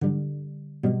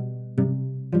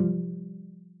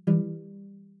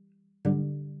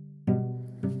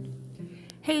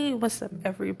Hey, what's up,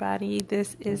 everybody?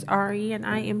 This is Ari, and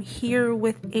I am here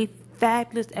with a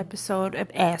fabulous episode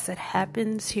of As It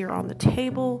Happens here on the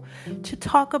table to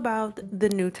talk about the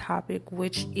new topic,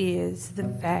 which is the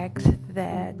fact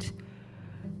that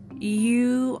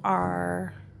you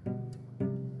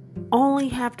only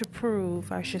have to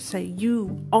prove,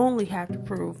 you only have to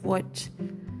prove what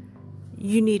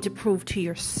you need to prove to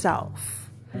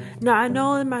yourself. Now, I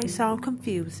know it might sound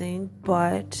confusing,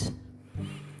 but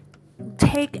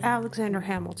take Alexander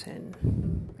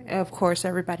Hamilton. Of course,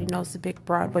 everybody knows the big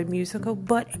Broadway musical,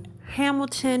 but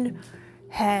Hamilton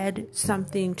had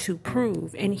something to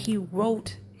prove, and he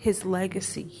wrote his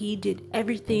legacy. He did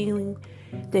everything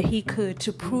that he could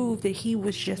to prove that he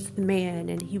was just the man,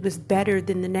 and he was better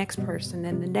than the next person,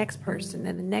 and the next person,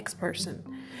 and the next person.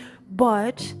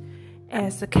 But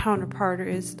as the counterpart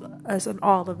is, as in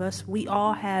all of us, we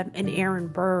all have an Aaron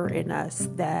Burr in us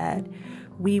that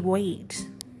we wait.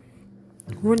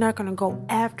 We're not going to go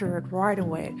after it right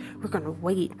away. We're going to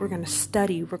wait. We're going to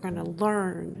study. We're going to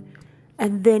learn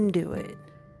and then do it.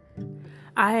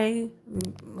 I,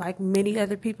 like many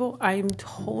other people, I am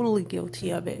totally guilty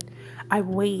of it. I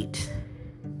wait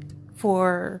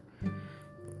for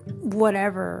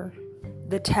whatever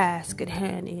the task at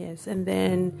hand is and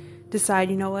then decide,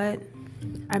 you know what?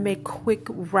 I make quick,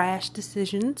 rash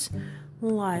decisions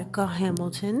like a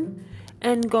Hamilton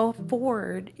and go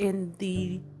forward in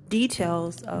the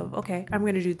details of, okay, I'm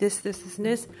going to do this, and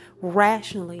this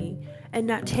rationally and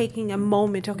not taking a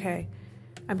moment, okay,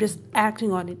 I'm just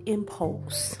acting on an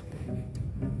impulse.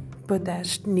 But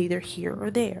that's neither here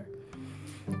or there.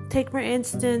 Take, for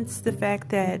instance, the fact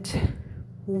that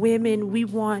women, you're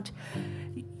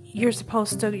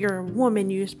a woman,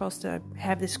 you're supposed to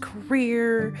have this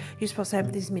career, you're supposed to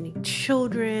have these many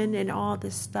children and all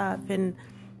this stuff. And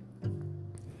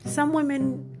some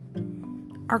women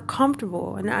are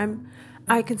comfortable, and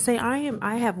I can say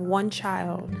I have one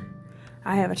child.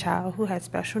 I have a child who has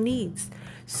special needs.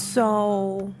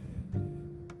 So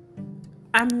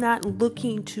I'm not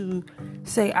looking to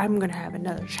say I'm going to have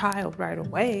another child right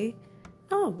away.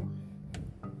 No.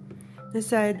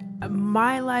 Instead,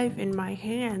 my life in my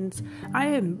hands, I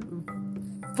am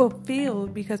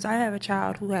fulfilled because I have a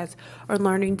child who has a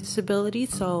learning disability.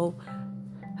 So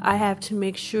I have to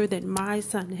make sure that my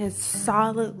son is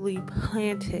solidly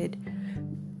planted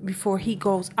before he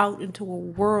goes out into a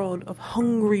world of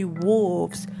hungry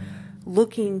wolves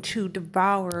looking to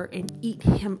devour and eat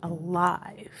him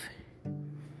alive.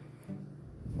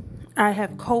 I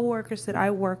have coworkers that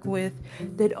I work with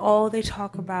that all they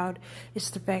talk about is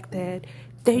the fact that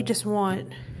they just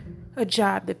want a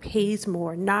job that pays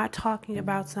more, not talking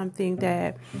about something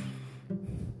that,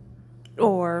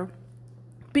 or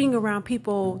being around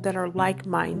people that are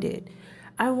like-minded.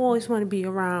 I always want to be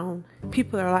around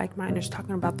people that are like-minded,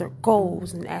 talking about their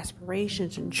goals and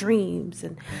aspirations and dreams,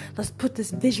 and let's put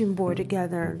this vision board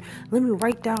together, and let me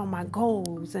write down my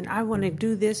goals, and I want to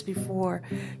do this before,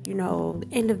 the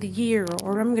end of the year,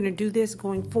 or I'm going to do this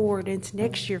going forward into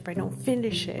next year if I don't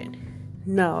finish it.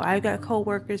 No, I've got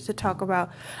coworkers to talk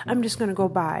about, I'm just going to go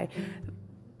buy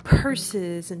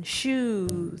purses and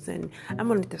shoes, and I'm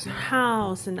going to get this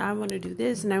house, and I want to do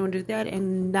this, and I want to do that,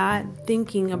 and not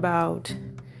thinking about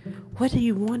what do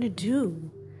you want to do?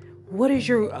 What is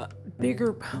your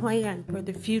bigger plan for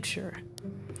the future?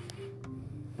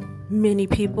 Many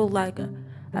people, like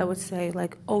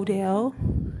Odell,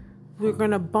 we're going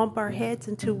to bump our heads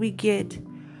until we get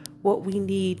what we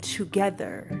need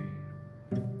together.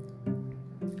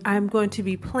 I'm going to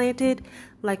be planted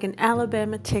like an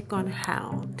Alabama tick on a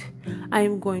hound. I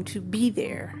am going to be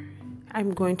there.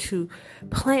 I'm going to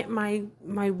plant my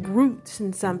roots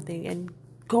in something and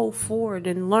go forward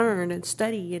and learn and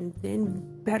study and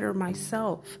then better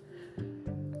myself.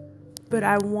 But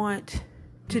I want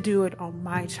to do it on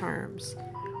my terms.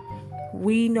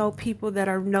 We know people that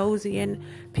are nosy, and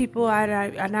people,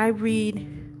 and I read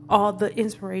all the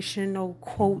inspirational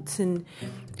quotes and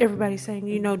everybody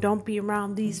saying, don't be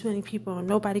around these many people and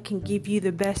nobody can give you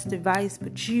the best advice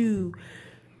but you.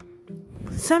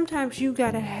 Sometimes you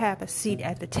gotta have a seat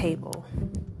at the table.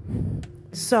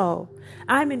 So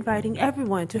I'm inviting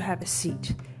everyone to have a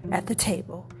seat at the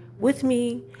table with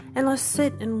me, and let's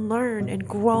sit and learn and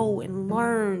grow and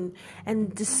learn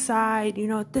and decide,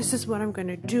 this is what I'm going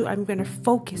to do. I'm going to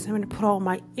focus. I'm going to put all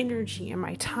my energy and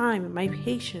my time and my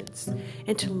patience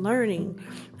into learning.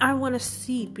 I want a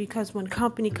seat because when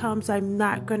company comes, I'm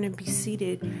not going to be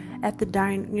seated at the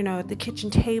at the kitchen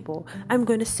table. I'm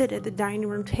going to sit at the dining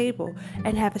room table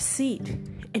and have a seat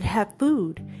and have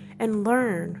food and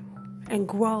learn and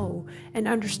grow and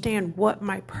understand what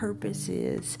my purpose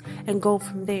is and go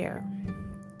from there.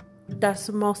 That's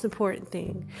the most important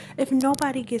thing. If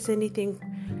nobody gets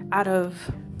anything out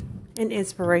of an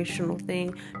inspirational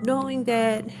thing, knowing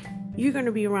that you're going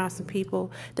to be around some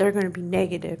people that are going to be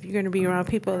negative. You're going to be around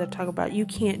people that talk about you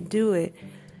can't do it.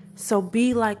 So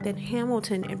be like that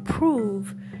Hamilton and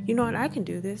prove, you know what, I can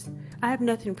do this. I have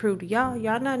nothing to prove to y'all.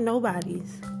 Y'all not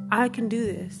nobodies. I can do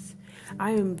this.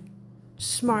 I am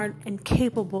smart and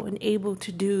capable and able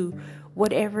to do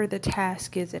whatever the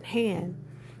task is at hand.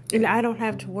 And I don't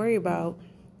have to worry about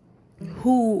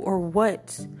who or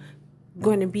what's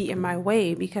going to be in my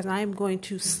way, because I'm going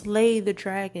to slay the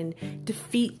dragon,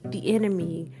 defeat the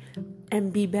enemy,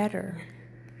 and be better.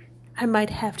 I might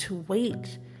have to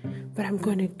wait, but I'm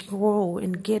going to grow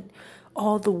and get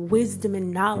all the wisdom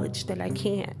and knowledge that I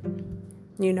can.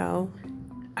 You know,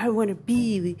 I want to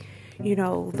be, you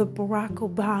know, the Barack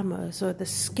Obamas or the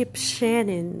Skip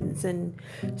Shannons and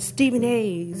Stephen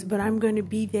A's, but I'm going to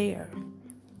be there.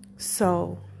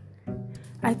 So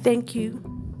I thank you.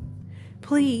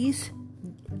 Please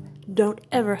don't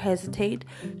ever hesitate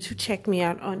to check me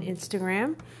out on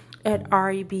Instagram at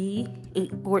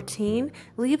REB814.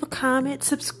 Leave a comment,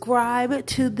 subscribe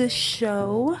to the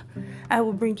show. I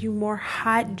will bring you more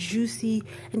hot, juicy,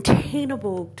 and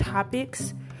attainable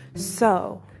topics.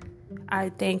 So, I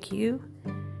thank you.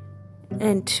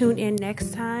 And tune in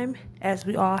next time as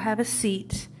we all have a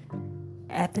seat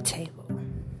at the table.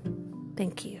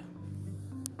 Thank you.